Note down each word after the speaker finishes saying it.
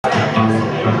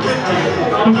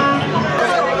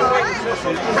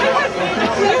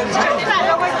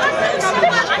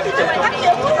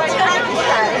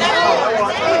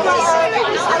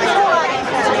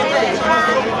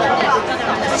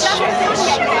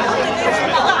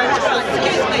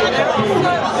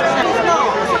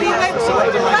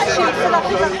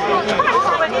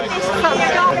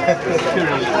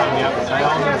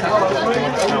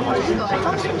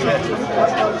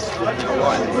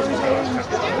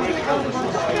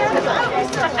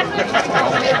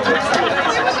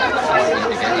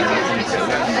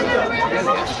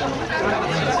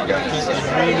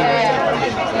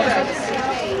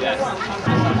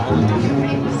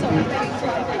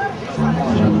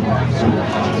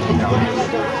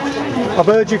I've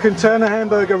heard you can turn a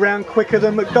hamburger around quicker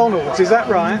than McDonald's, is that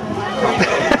right?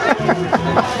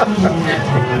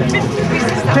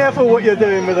 Careful what you're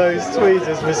doing with those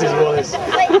tweezers, Mrs. Wallace.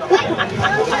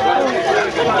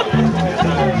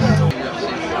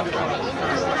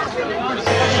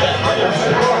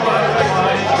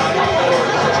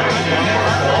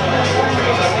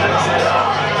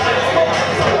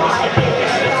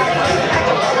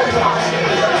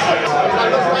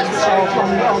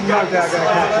 I'm no doubt going to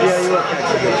catch it. Yeah, you will catch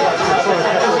it.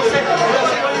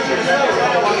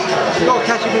 You've got to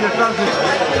catch him in the front.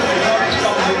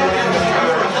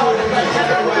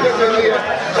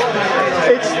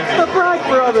 It's the Bragg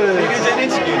Brothers. You can do an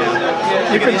interview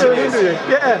now. You can do an interview.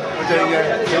 Yeah.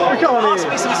 We can't ask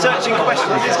me some searching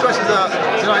questions. These questions are: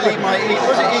 did I leave my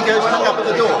ego hung up at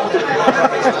the door?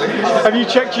 Have you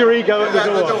checked your ego at the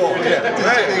door? Yeah.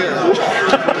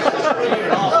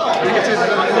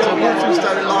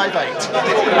 Live 8.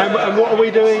 And what are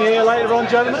we doing here later on,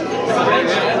 gentlemen? Make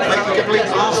a complete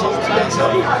arsehole to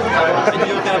yourself. And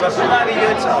you're going to have a bloody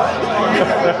good time.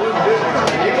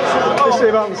 Let's see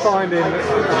if I can find him.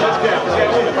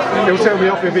 He'll tell me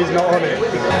off if he's not on it.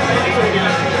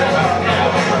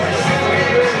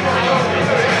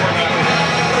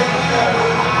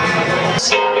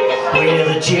 We're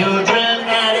the children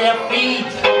at their feet,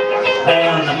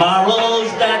 and the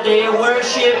morals that they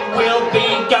worship will be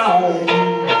gone.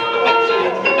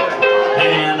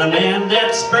 And the men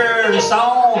that spurred us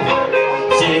on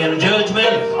said a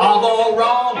judgment of all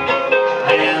wrong.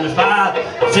 And if I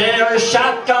tear a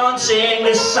shotgun, sing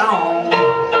this song.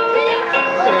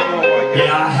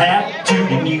 Yeah, I have to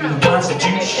the new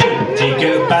Constitution, take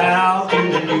a bow to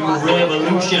the new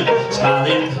revolution,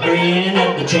 smiling, grin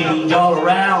at the change all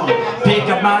around, pick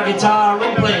up my guitar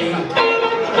and play,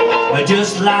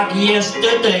 just like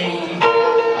yesterday,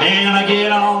 and I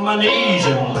get on my knees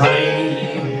and pray.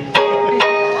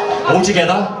 All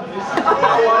together,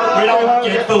 we don't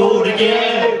get fooled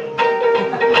again.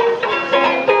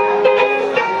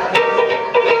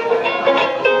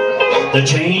 The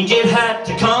change it had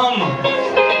to come,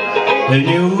 we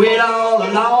knew it all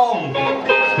along.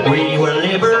 We were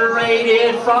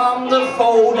liberated from the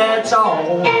fold, that's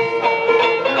all.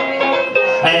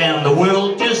 And the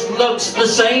world just looks the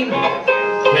same,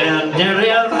 and there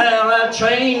is a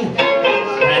train,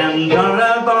 and the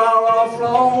ball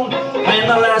flown in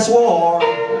the last war.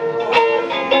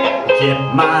 Tip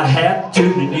my hat to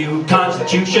the new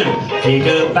Constitution, take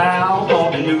a bow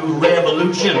for the new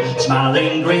revolution, smile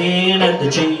and grin at the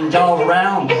change all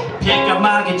around, pick up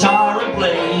my guitar and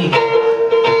play,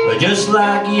 just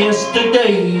like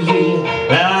yesterday,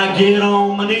 and I get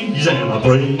on my knees and I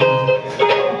pray.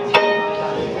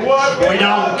 We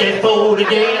don't get fooled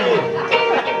again.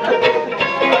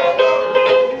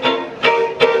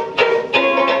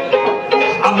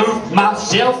 I moved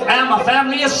myself and my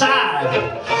family aside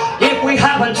if we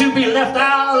happen to be left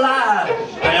out alive.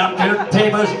 And dirt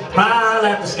papers smile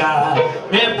at the sky.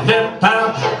 Hip hip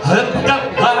hop, hip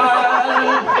hip hop.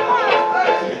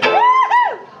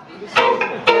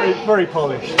 Very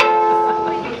polished.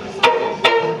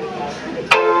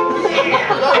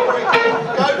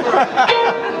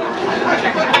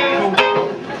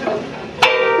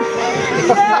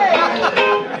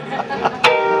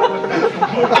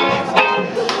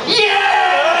 Yeah!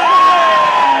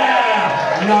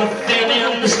 Nothing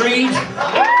in the street,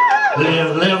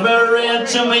 deliver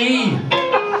to me,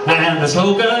 and the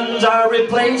slogans are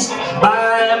replaced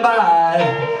by and by.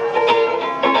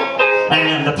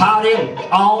 And the party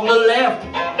on the left,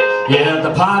 yeah,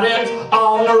 the party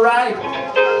on the right,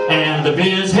 and the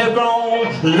beers have grown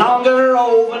longer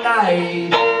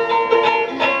overnight.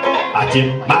 I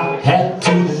tip my hat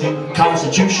to the new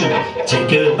Constitution,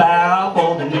 take a bow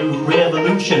for the new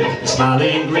revolution, smile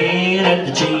and grin at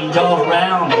the change all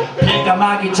around, pick up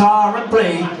my guitar and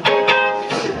play,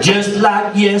 just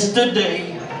like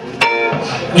yesterday,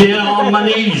 get on my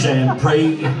knees and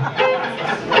pray.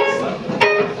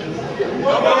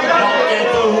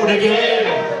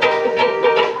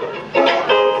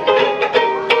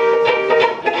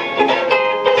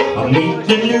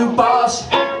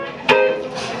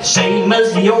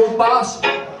 says the old boss.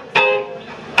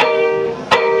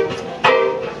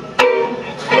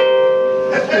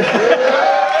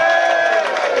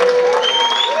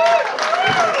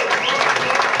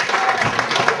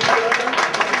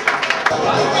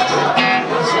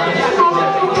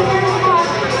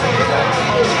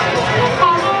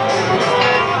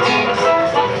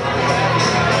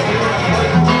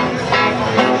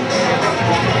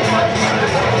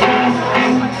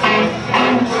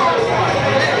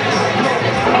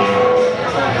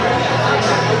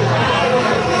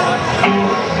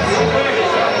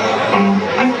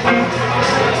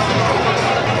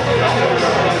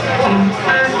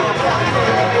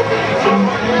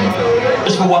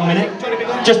 Just for 1 minute,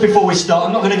 just before we start,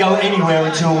 I'm not going to go anywhere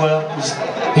until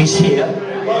he's here.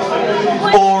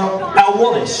 Or Al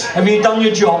Wallace, have you done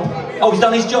your job? Oh, he's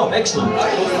done his job, excellent.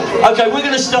 Okay, we're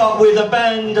going to start with a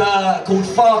band called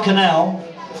Far Canal.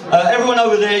 Everyone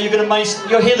over there, you'll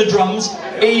hear the drums.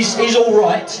 He's all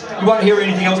right. You won't hear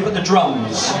anything else but the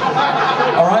drums.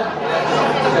 All right?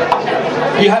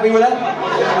 Are you happy with that?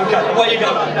 Okay, away you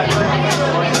go.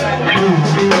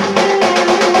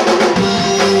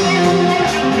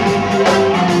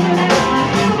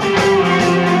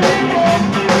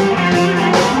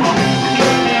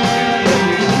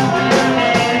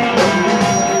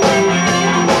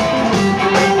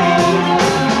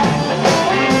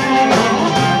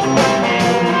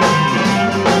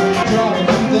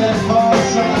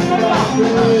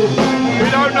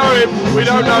 We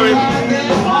don't know him.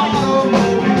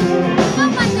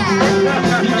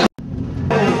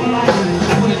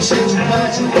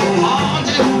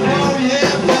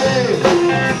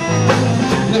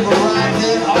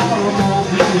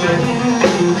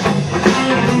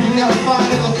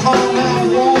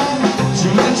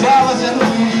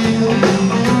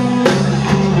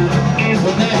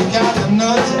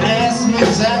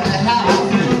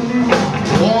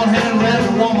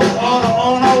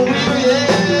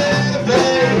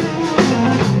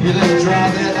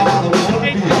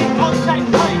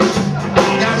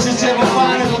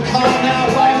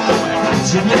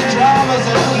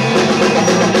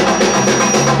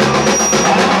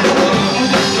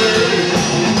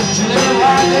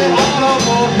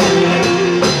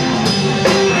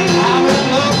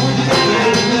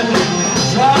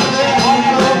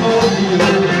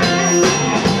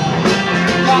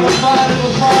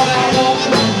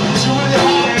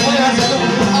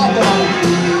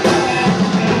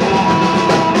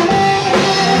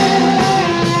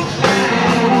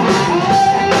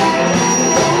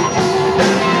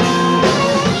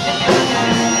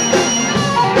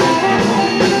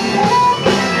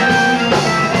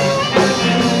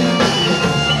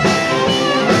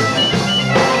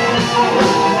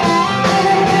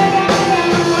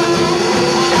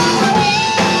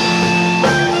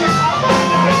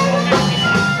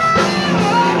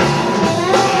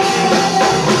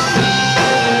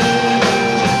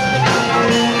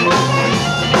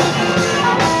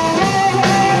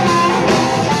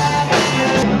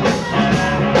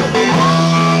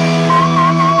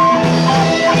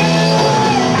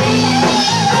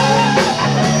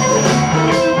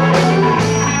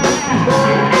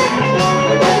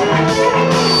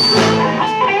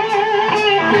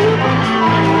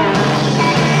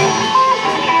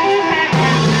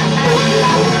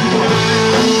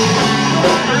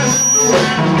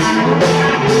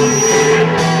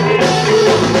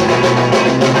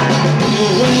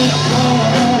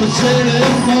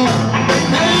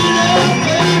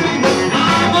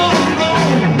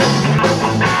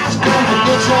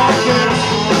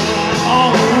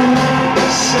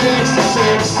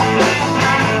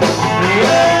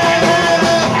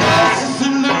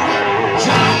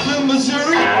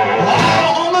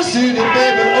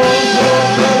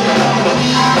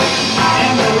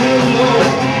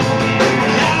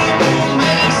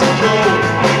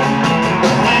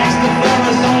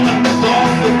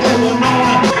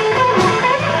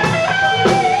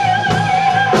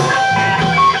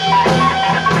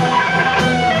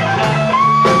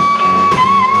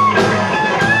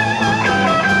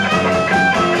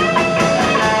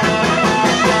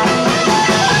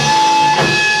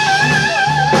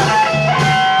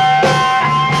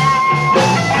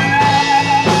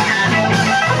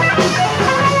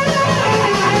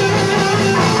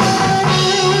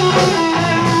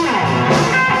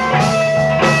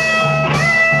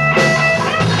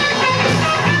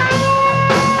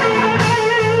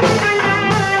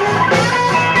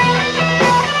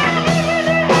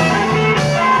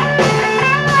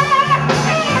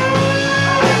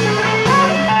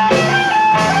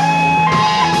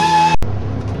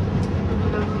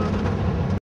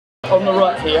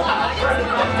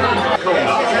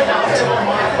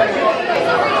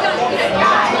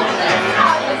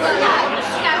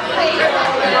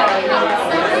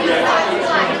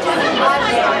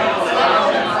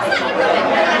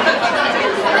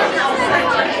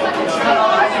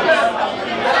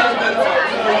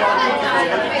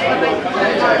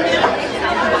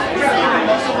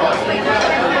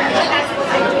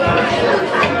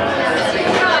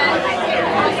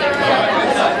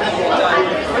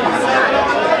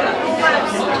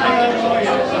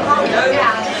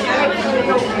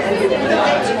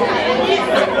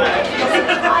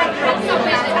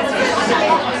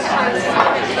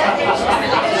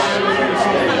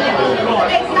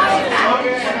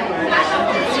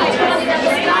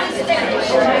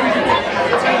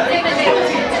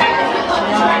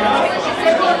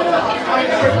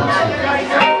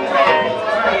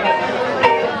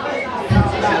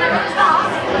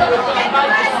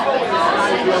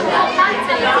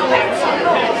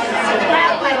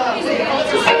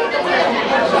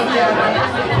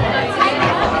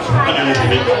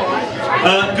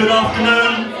 Good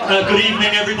afternoon, good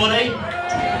evening everybody.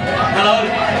 Hello.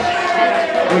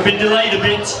 We've been delayed a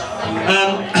bit.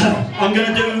 I'm going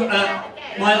to do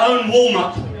my own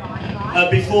warm-up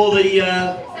before the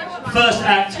first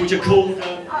act, which are called...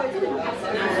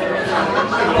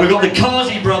 we've got the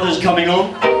Coffey brothers coming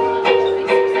on.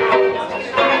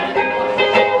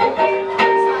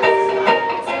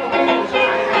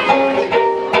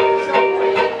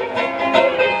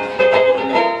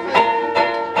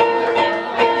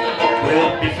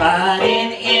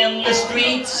 Fighting in the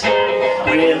streets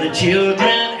with the children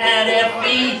at their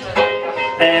feet,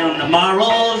 and the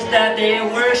morals that they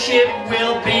worship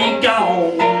will be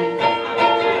gone,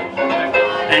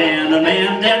 and the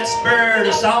man that spurred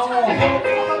us on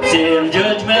said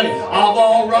judgment of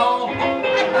all wrong,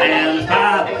 and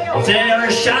five there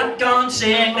a shotgun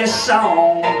sing this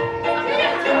song.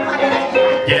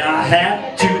 Yeah, I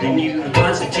hat to the new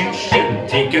Constitution,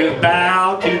 take a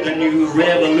bow to the new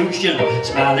revolution,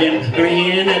 smiling,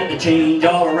 grin at the change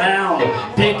all around,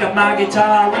 pick up my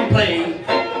guitar and play,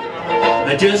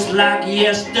 just like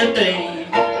yesterday,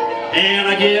 and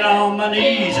I get on my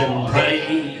knees and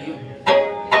pray.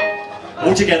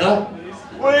 All together,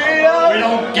 we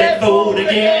don't get fooled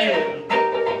again.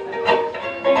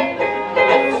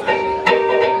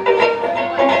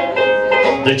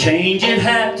 The change it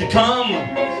had to come,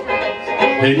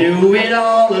 they knew it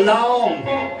all along.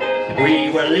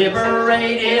 We were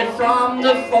liberated from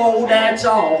the foe, that's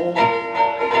all.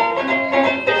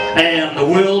 And the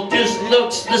world just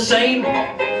looks the same,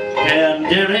 and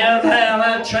didn't have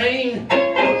a train,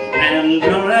 and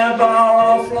don't have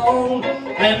all flown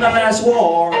in the last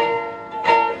war.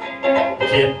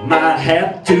 Tip my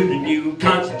hat to the new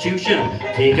Constitution,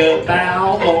 take a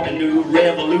bow for the new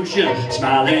revolution,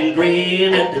 smile and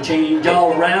grin at the change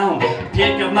all around,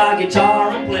 pick up my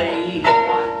guitar and play,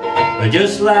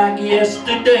 just like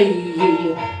yesterday,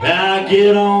 I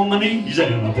get on my knees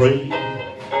and I pray.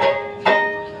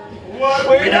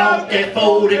 We don't get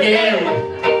fooled again.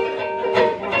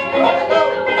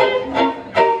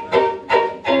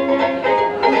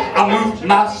 I moved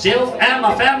myself and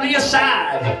my family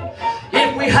aside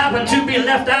if we happen to be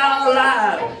left out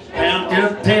alive.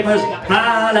 Empty papers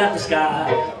smile at the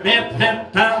sky,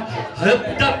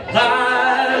 hooked up high.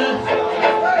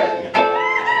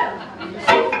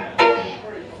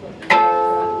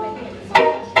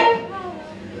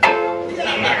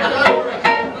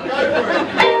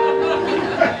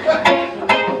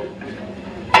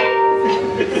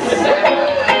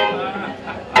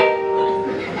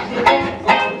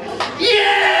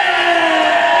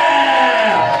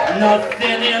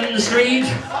 Nothing in the street,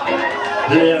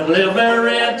 they're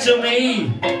delivered to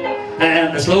me,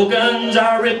 and the slogans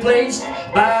are replaced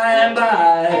by and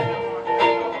by,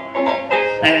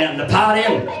 and the party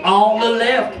on the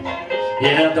left,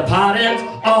 yeah, the party's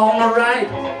on the right,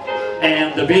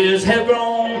 and the beers have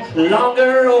grown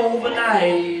longer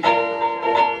overnight.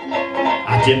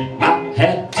 I tip my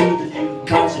hat to the new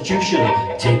Constitution,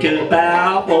 take a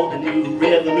bow for the new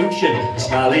revolution,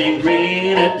 smile and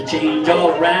grin at the change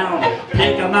all around,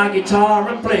 pick up my guitar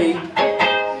and play,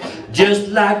 just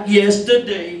like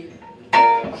yesterday,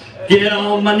 get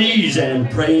on my knees and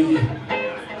pray. We don't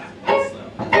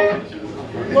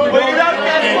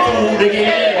get fooled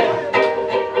again.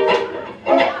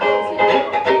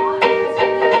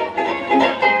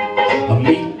 I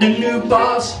meet the new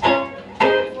boss,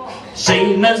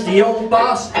 same as the old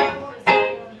boss.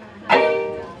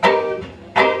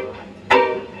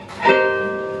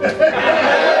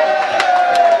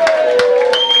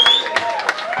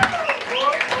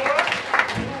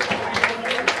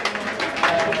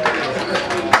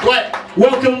 Right,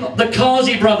 welcome the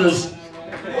Coffey brothers.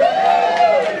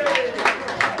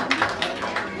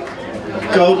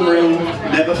 Golden rule,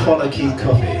 never follow Keith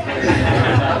Coffey.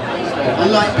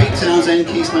 Unlike Pete Townsend,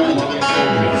 Keith's not into the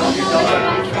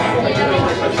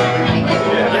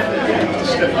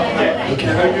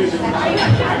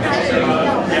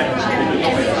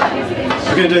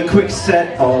We're going to do a quick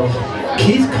set of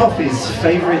Keith Coffey's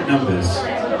favourite numbers.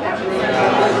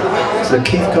 It's the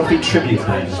Keith Coffey tribute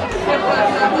band.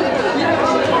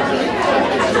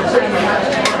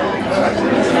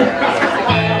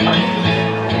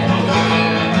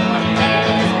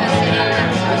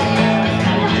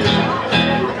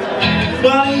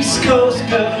 Well, East Coast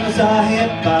girls are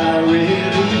hip by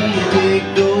really dig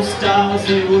those stars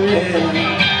they wear,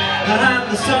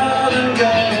 and the Southern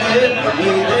girls with the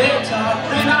way they talk,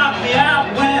 they knock me out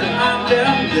when I'm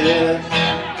down there.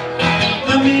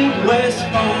 The Midwest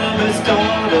farmers'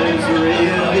 daughters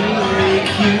really make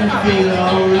you feel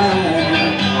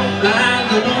alright, and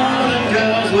the Northern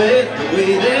girls with the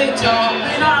way they talk, taught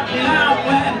me not me out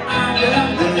when I'm down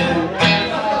there.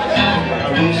 I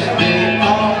wish they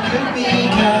all could be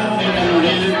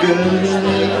California girls.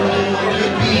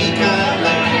 Could be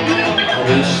California. I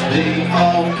wish they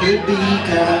all could be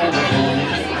California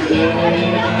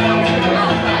girls.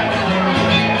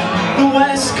 The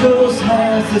West Coast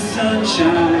has the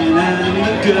sunshine and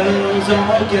the girls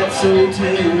all get so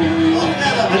tan.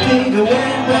 I think of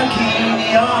when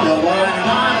bikini on a white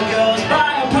line goes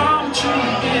by a palm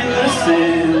tree in the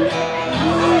sand.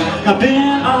 I've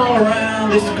been all around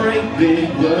this great big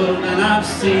world and I've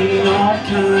seen all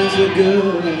kinds of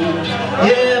girls.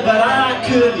 Yeah, but I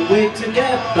couldn't wait to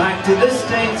get back to the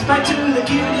States, back to the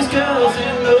cutest girls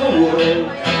in the world.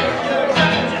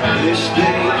 Wish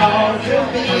they all could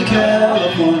be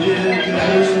California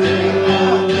girls.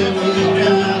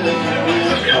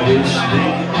 I wish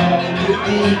they all could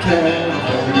be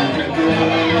California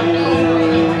girls.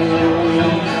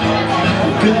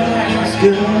 Girls,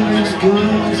 girls,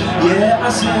 girls. Yeah, I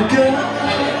said girls.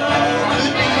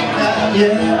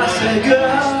 Yeah, I said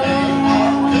girls.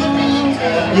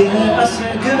 Yeah, I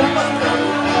said girls.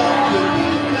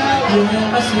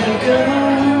 Yeah, I said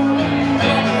girls.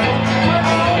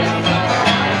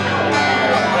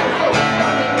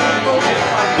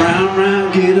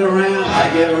 Get around, I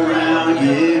get around,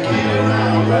 yeah, get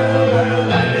around, round,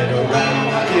 round, I get around,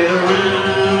 I get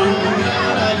around,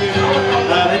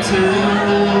 out of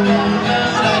town,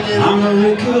 I'm a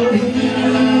wrinkle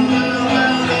here,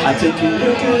 I take a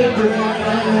look at Brown,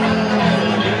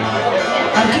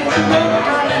 I get the road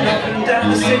running up and down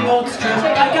the same old street,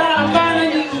 I gotta find a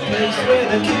new place where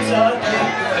the kids are there.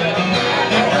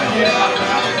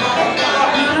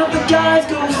 None of the guys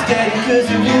go steady, cause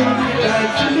it wouldn't be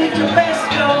right to make your best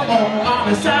go home on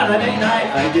a Saturday night.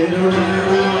 I get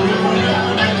around,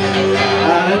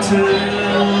 out of town,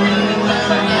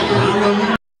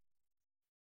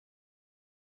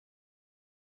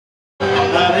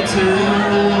 out of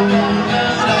town,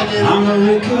 I'm a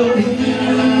wrinkle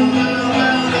here,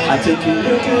 I take a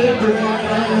look at Brown,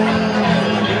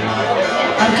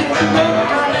 I get the road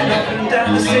running up and down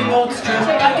the same old street,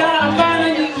 I gotta find a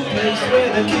new place where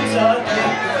the kids are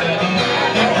there.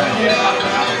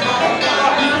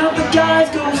 None of the guys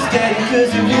go steady,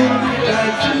 cause it wouldn't be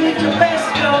right to make your best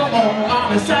go home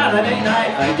on a Saturday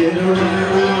night. I get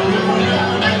around,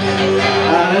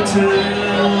 out of town,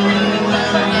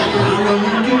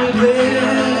 I'm a good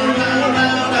man,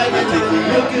 I take a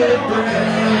look at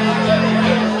Brown,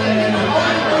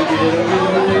 I get around.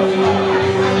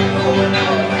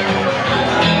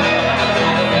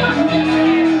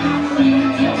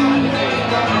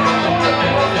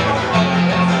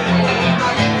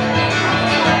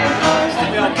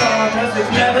 It's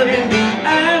never been beat,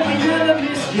 and we never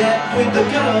missed yet with the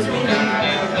girls we meet.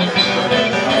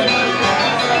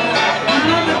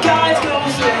 None of the guys go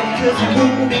steady, cause it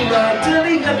wouldn't be right to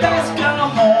leave the best girl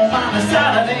home on a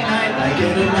Saturday night. I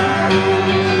get around,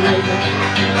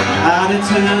 out of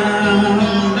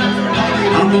town,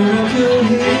 I'm a wrinkle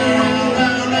here,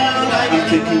 I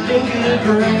take a look at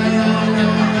Brown.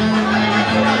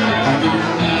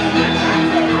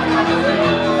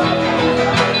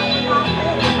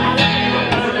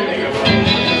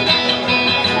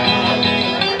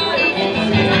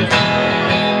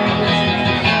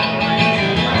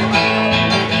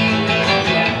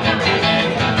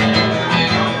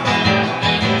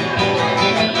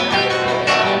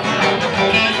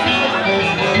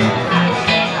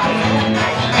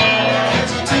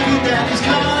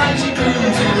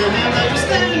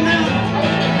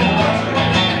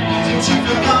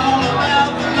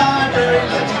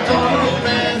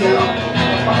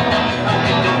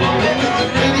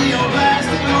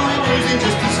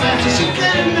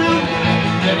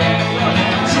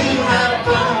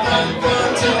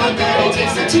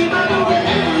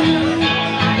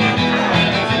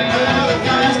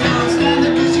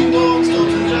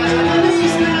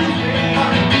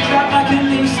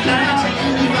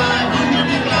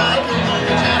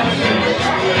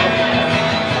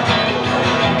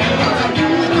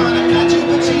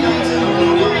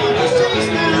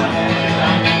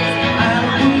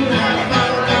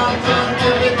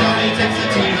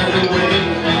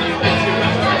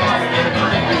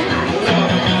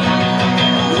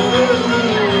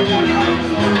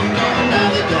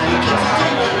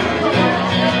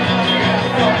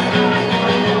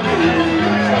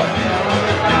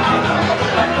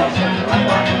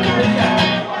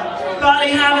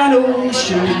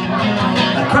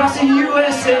 Across the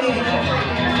USA,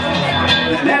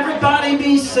 and everybody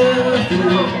be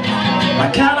surfing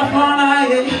like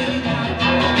California.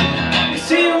 You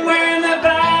see them wearing their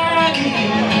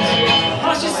baggies,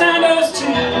 Hush Sanders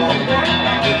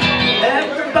too.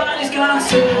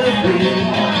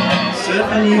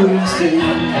 and you will sing.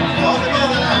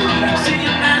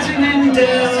 Singing, dancing in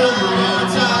Delaware,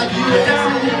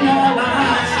 down in all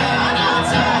night.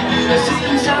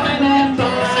 Singing, shouting and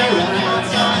Byron,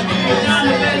 down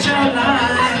the Venture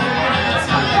Line.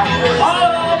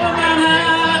 All over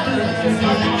Manhattan,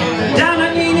 down the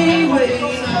Meany Way.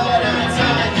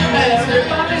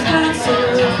 Everybody's dancing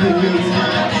free,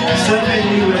 so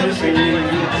anywhere free.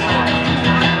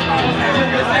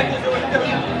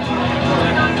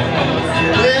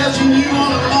 Well, she knew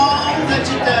all along that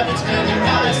your dad was getting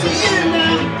right. See you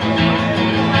now.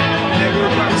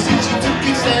 But since you took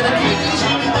it steady, she was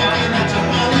thinking that your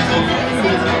money's on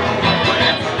free.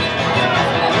 Well,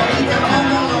 you can come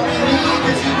along with me,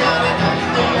 cause you got it all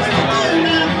yours to do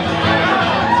now.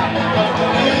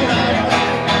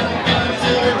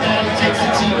 Till the daddy takes the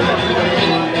tea away.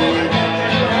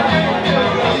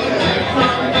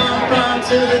 Run,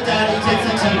 till the daddy takes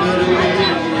the tea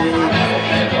away.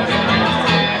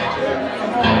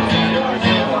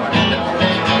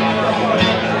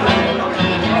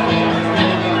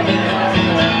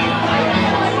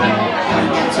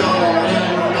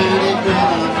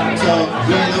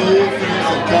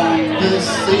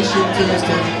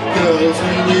 Girls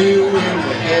we knew when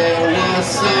the hair was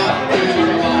soft and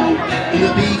long, and the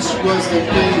beach was the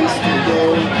place to go.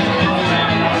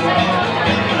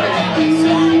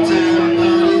 Summertime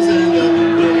parties and the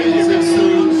rays of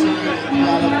sunshine,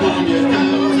 California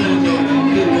girls and the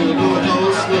little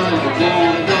coastline,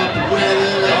 warmed up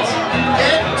weather. Let's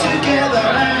get together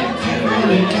and do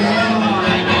it again.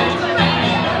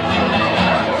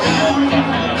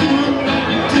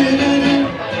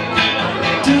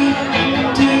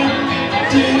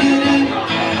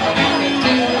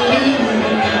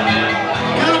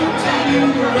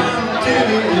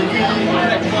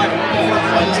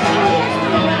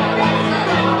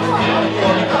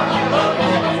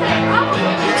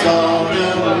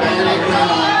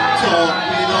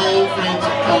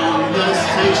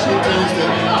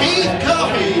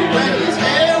 Coffey, when his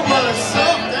hair was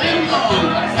soft and long,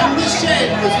 and the shed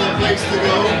was the place to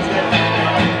go.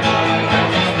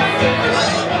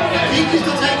 He used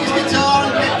to take his guitar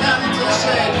and get down into the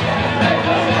shed.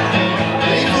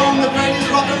 He formed the greatest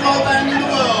rock and roll band in the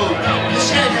world, the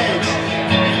Shedheads.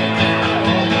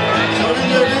 So they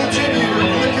do a little tribute from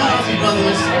the Coffey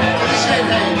brothers to the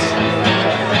Shedheads.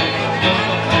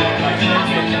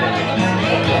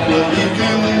 Well, you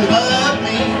can love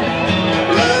me,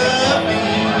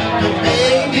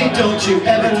 don't you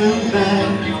ever do that.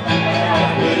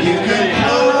 Well, you can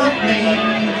love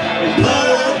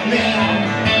me,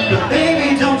 but baby,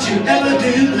 don't you ever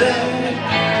do that.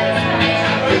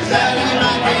 Cause that ain't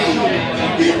my game,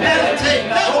 you better take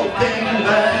the whole thing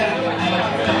back.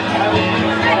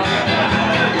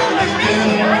 You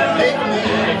can make me,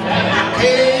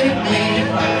 hate me,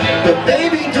 but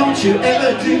baby, don't you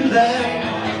ever do that.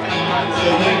 So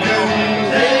you can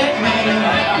take me,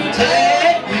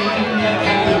 take me,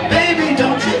 but baby,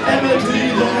 don't you ever do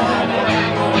that.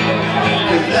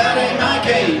 Cause that ain't my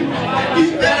game, you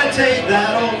better take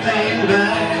that old thing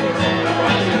back.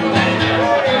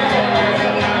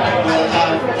 Well,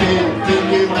 I've been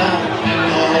thinking about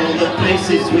all the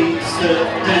places we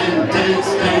surfed and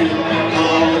danced and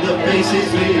all the places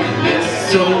we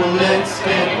missed. So let's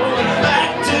get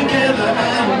back together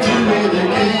and do it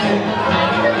again.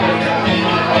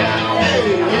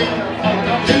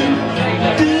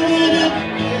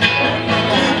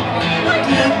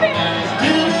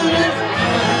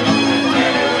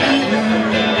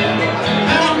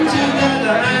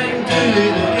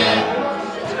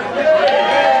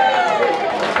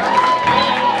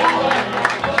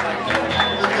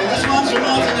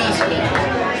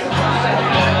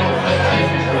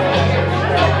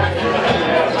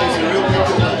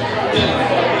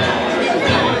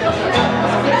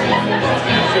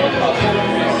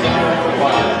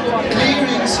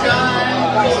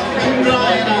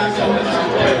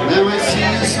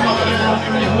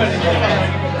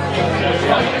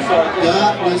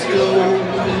 Darkness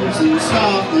glows and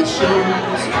softness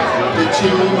shows the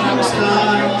changing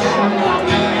stars.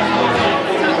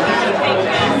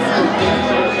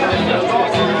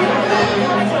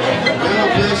 Well,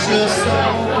 bless your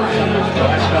soul.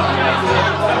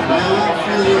 Now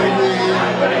fill your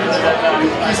hands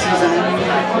with kisses and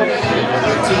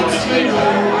the tuxedo.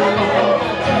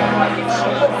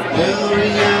 Well,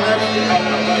 reality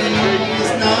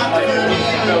is not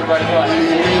funny, and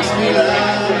it makes me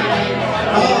laugh.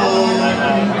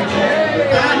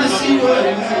 Fantasy world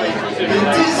and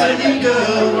Disney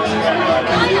girls.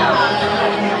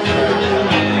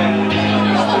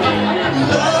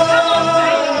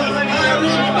 Love, my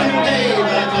rhythm and day,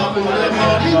 like a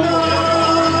morning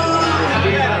moon.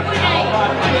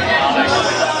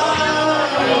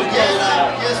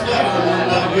 just fall in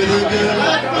love with a girl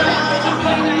like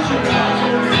mine.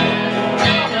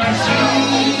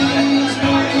 She's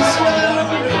really swell.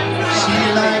 She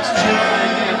likes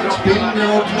church,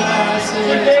 bingo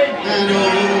classes, and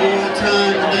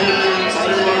old-time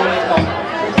dancing.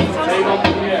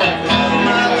 All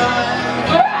my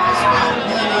life I spent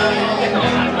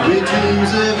behind with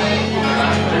dreams of you,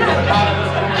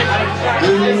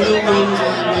 and the ones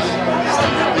I missed,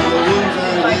 the ones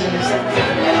I missed,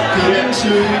 coming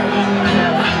true.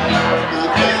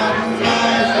 I've got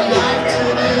my life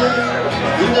today,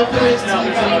 and a place to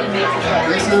go.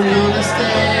 Guess I'm gonna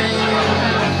stay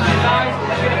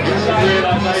in a great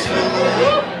peaceful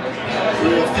life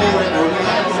for a forever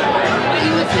life,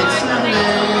 and if it's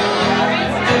someday.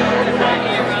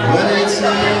 Well, it's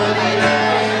early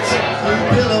nights and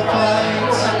pillow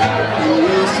fights and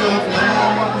waste of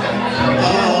life.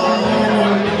 Oh,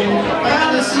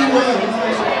 fantasy world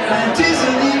and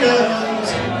Disney girls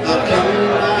are coming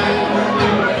by.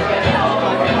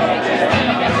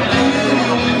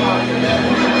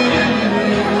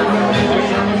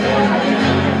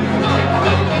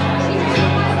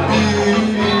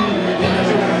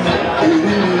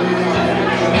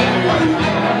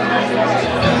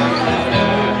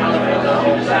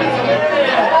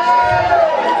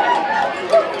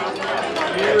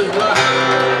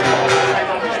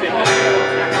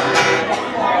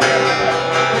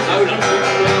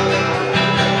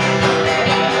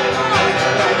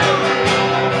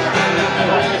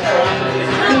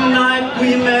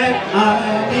 We met, I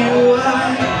knew I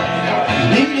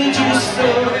needed you so.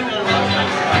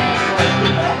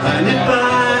 And if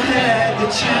I had the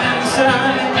chance,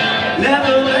 I'd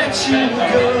never let you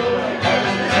go.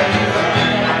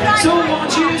 So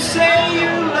won't you say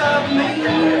you love me?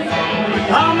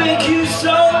 I'll make you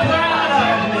so proud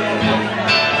of me.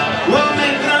 We'll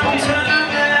make them turn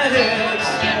their heads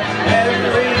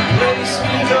every place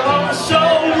we go. So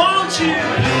won't you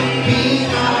be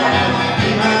my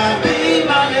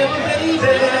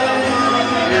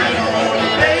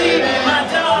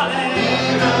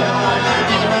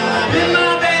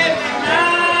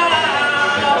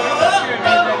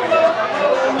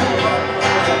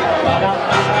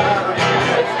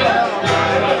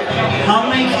I'll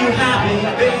make you happy,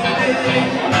 baby.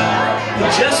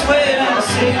 Just wait and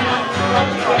see.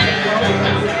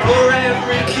 For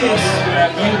every kiss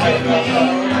you give me,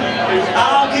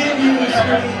 I'll give you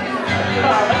 3.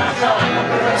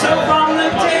 So from the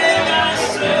day